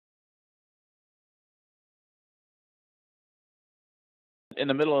in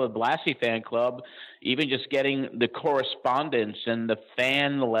the middle of the Blassie fan club, even just getting the correspondence and the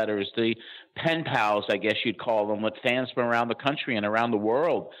fan letters, the pen pals, I guess you'd call them, with fans from around the country and around the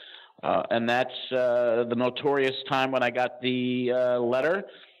world. And that's the notorious time when I got the letter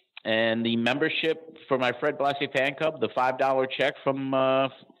and the membership for my Fred Blassie fan club, the $5 check from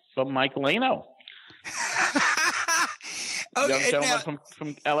Mike Lano. Okay, young gentleman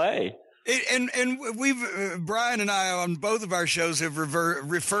from L.A. And we've Brian and I on both of our shows have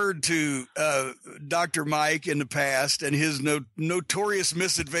referred to Dr. Mike in the past and his notorious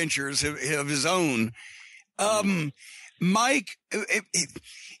misadventures of his own. Mike,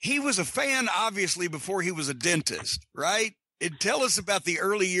 he was a fan obviously before he was a dentist, right? Tell us about the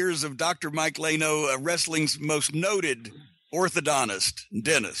early years of Dr. Mike Lano, wrestling's most noted orthodontist,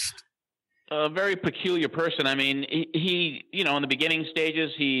 dentist. A very peculiar person. I mean, he, in the beginning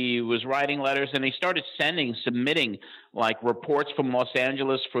stages, he was writing letters and he started submitting like reports from Los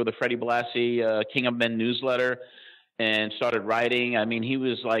Angeles for the Freddie Blassie King of Men newsletter and started writing. I mean, he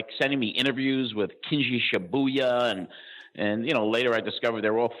was like sending me interviews with Kinji Shibuya and later I discovered they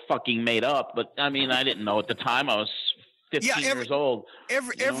were all fucking made up. But I mean, I didn't know at the time. I was 15 years old.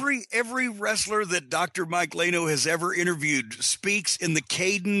 Every wrestler that Dr. Mike Lano has ever interviewed speaks in the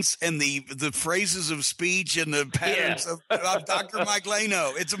cadence and the phrases of speech and the patterns of Dr. Mike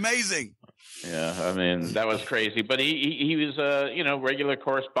Lano. It's amazing. Yeah, I mean, that was crazy. But he was a regular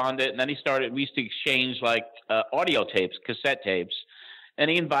correspondent, and then we used to exchange like audio tapes, cassette tapes, and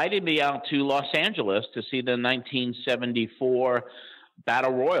he invited me out to Los Angeles to see the 1974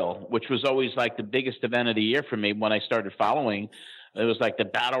 Battle Royal, which was always like the biggest event of the year for me when I started following. It was like the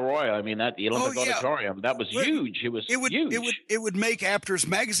Battle Royal. I mean, the Olympic Auditorium, that was huge. It was huge. It would make Apters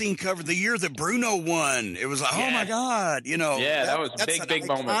magazine cover the year that Bruno won. It was like, oh my God, Yeah, that was a big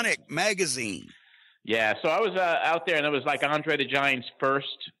moment. Iconic magazine. Yeah, so I was out there, and it was like Andre the Giant's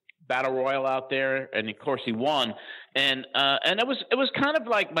first Battle Royal out there, and of course he won. And it was kind of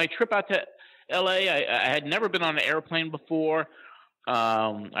like my trip out to L.A. I had never been on an airplane before.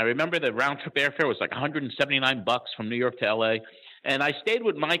 I remember the round trip airfare was like $179 from New York to LA. And I stayed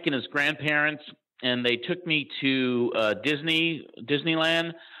with Mike and his grandparents, and they took me to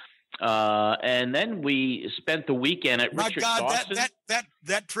Disneyland. And then we spent the weekend at Richard Dawson.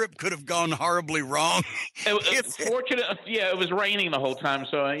 That trip could have gone horribly wrong. Fortunate, it was raining the whole time,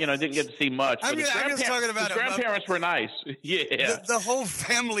 so didn't get to see much. I'm just talking about his grandparents were nice. Yeah, the whole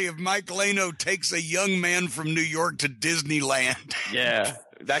family of Mike Lano takes a young man from New York to Disneyland. Yeah,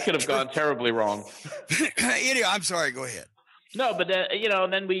 that could have gone terribly wrong. Anyway, I'm sorry. Go ahead. No, but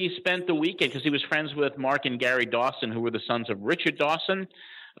then we spent the weekend because he was friends with Mark and Gary Dawson, who were the sons of Richard Dawson.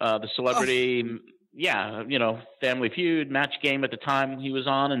 The celebrity, Family Feud, Match Game at the time he was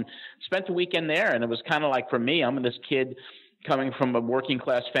on, and spent the weekend there. And it was kind of like, for me, I'm this kid coming from a working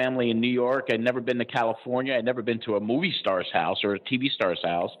class family in New York. I'd never been to California. I'd never been to a movie star's house or a TV star's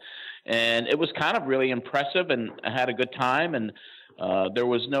house. And it was kind of really impressive, and I had a good time. And there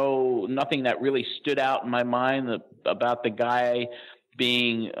was nothing that really stood out in my mind about the guy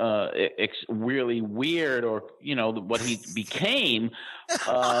being really weird or what he became,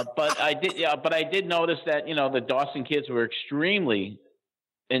 but I did notice that the Dawson kids were extremely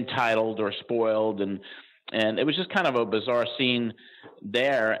entitled or spoiled, and it was just kind of a bizarre scene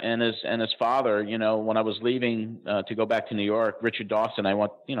there. And his father, when I was leaving to go back to New York, Richard Dawson, I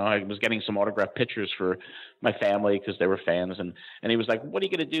was getting some autographed pictures for my family because they were fans, and he was like, "What are you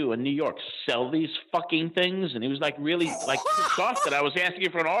going to do in New York? Sell these fucking things?" And he was like really like shocked that I was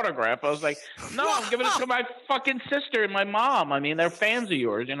asking for an autograph. I was like, "No, I'm giving it to my fucking sister and my mom. I mean, they're fans of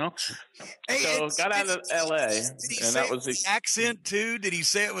yours, So got out of L.A. Did he say it with the accent too? Did he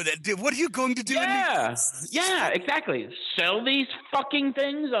say it with it? What are you going to do? Yeah, exactly. Sell these fucking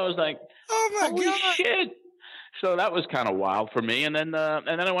things. I was like, "Oh my holy shit!" So that was kind of wild for me. And then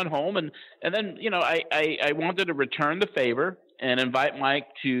I went home, and then I wanted to return the favor and invite Mike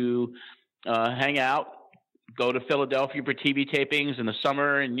to hang out, go to Philadelphia for TV tapings in the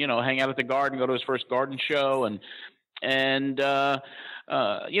summer, and hang out at the Garden, go to his first Garden show, and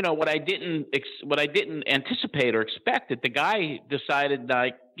what I didn't anticipate or expect, that the guy decided,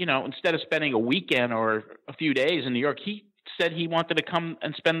 like, instead of spending a weekend or a few days in New York, he said he wanted to come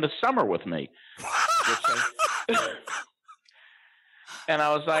and spend the summer with me. And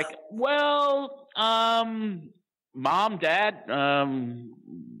I was like, well, Mom, Dad,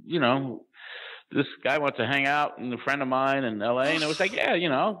 this guy wants to hang out, and a friend of mine in LA. And it was like,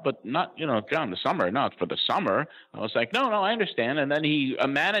 yeah, but not, John, the summer, not for the summer. I was like, no, I understand. And then he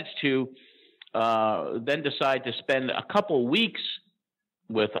managed to then decide to spend a couple weeks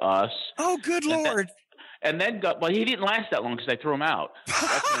with us. Oh, good Lord. And then he didn't last that long because I threw him out.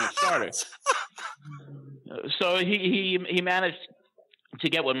 That's when it started. So he managed to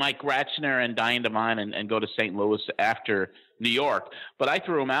get with Mike Ratchner and Diane Devine and go to St. Louis after New York. But I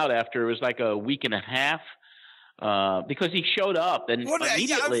threw him out after it was like a week and a half. Because he showed up and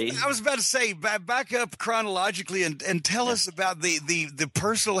immediately. I was about to say, back up chronologically and tell us about the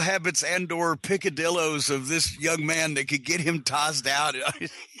personal habits and/or picadillos of this young man that could get him tossed out in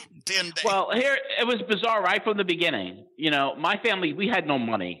 10 days. Well, here it was bizarre right from the beginning. My family, we had no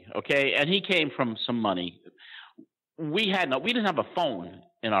money, okay, and he came from some money. We didn't have a phone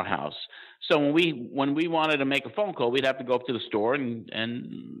in our house. So when we wanted to make a phone call, we'd have to go up to the store and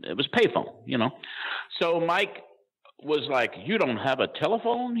it was payphone, So Mike was like, "You don't have a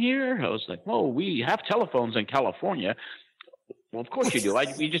telephone here?" I was like, "Well, we have telephones in California." "Well, of course you do.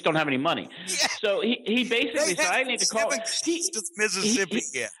 We just don't have any money." Yeah. So he basically said, "I need to call Mississippi."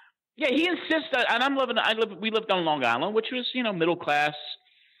 Yeah, he insisted, and we lived on Long Island, which was middle class.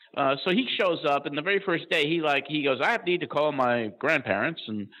 So he shows up, and the very first day he goes, "I need to call my grandparents,"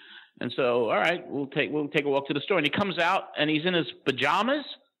 and so, all right, we'll take a walk to the store. And he comes out and he's in his pajamas.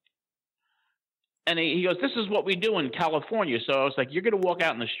 And he goes, "This is what we do in California." So I was like, "You're going to walk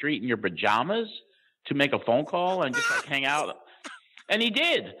out in the street in your pajamas to make a phone call and just hang out?" And he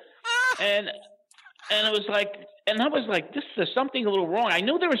did. And it was like, and I was like, there's something a little wrong. I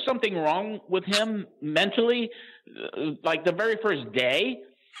knew there was something wrong with him mentally, like the very first day.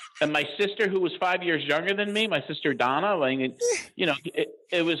 And my sister, who was 5 years younger than me, my sister Donna,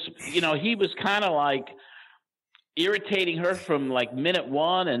 it was, he was kind of like irritating her from like minute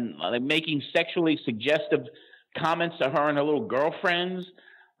one and like making sexually suggestive comments to her and her little girlfriends.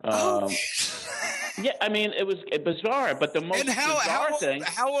 Yeah, I mean, it was bizarre, but the most bizarre thing.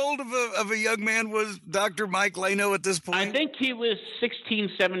 How old of a young man was Dr. Mike Lano at this point? I think he was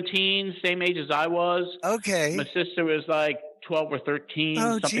 16, 17, same age as I was. Okay. My sister was like 12 or 13,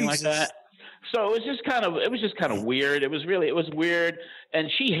 something like that. So it was just kind of weird. It was weird. And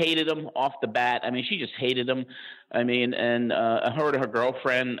she hated him off the bat. I mean, she just hated him. I mean, and her and her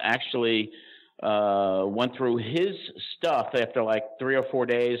girlfriend actually went through his stuff after like 3 or 4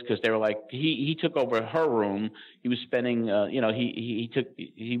 days because they were like, he took over her room. He was spending,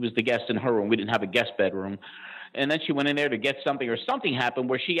 he was the guest in her room. We didn't have a guest bedroom. And then she went in there to get something, or something happened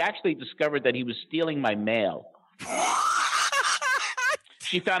where she actually discovered that he was stealing my mail.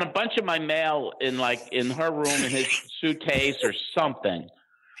 She found a bunch of my mail in her room in his suitcase or something.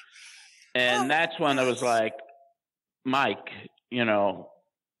 And that's when I was like, "Mike, you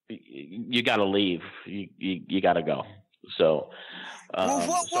got to leave. You got to go." So,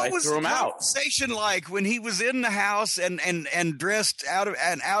 what was threw him the out. conversation like when he was in the house and dressed out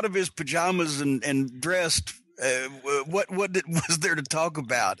of his pajamas and dressed? What was there to talk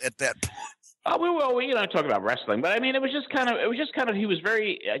about at that point? We talk about wrestling, but I mean, it was just kind of, he was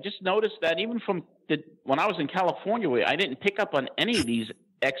very, I just noticed that even from when I was in California, I didn't pick up on any of these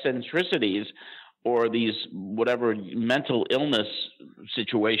eccentricities or these whatever mental illness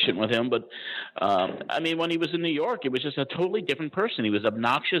situation with him. But, I mean, when he was in New York, it was just a totally different person. He was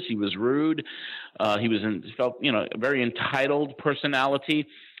obnoxious. He was rude. He felt, a very entitled personality,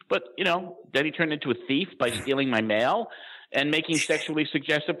 but, then he turned into a thief by stealing my mail and making sexually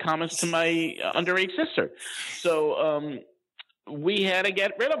suggestive comments to my underage sister. So we had to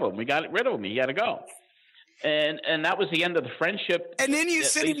get rid of him. We got rid of him. He had to go. And that was the end of the friendship. And then you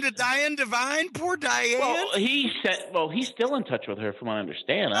sent him to Diane Devine? Poor Diane. Well, he's still in touch with her from what I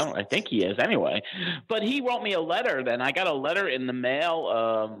understand. I think he is anyway. But he wrote me a letter then. I got a letter in the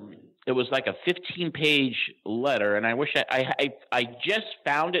mail. It was like a 15-page letter, and I wish I just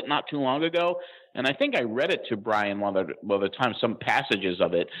found it not too long ago. And I think I read it to Brian one other time, some passages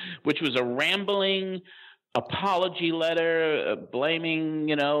of it, which was a rambling apology letter, blaming,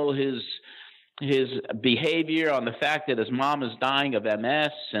 his behavior on the fact that his mom is dying of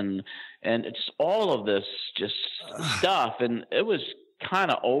MS and it's all of this just stuff. And it was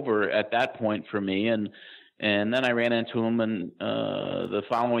kind of over at that point for me. And then I ran into him the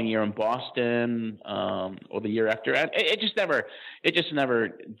following year in Boston, or the year after. It just never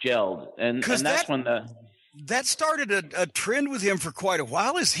gelled, and that's when that started a trend with him for quite a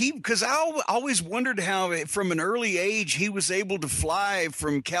while. Because I always wondered how, from an early age, he was able to fly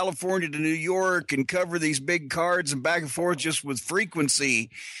from California to New York and cover these big cards and back and forth just with frequency.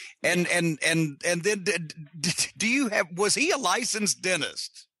 And then was he a licensed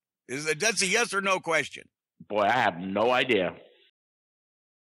dentist? That's a yes or no question. Boy, I have no idea.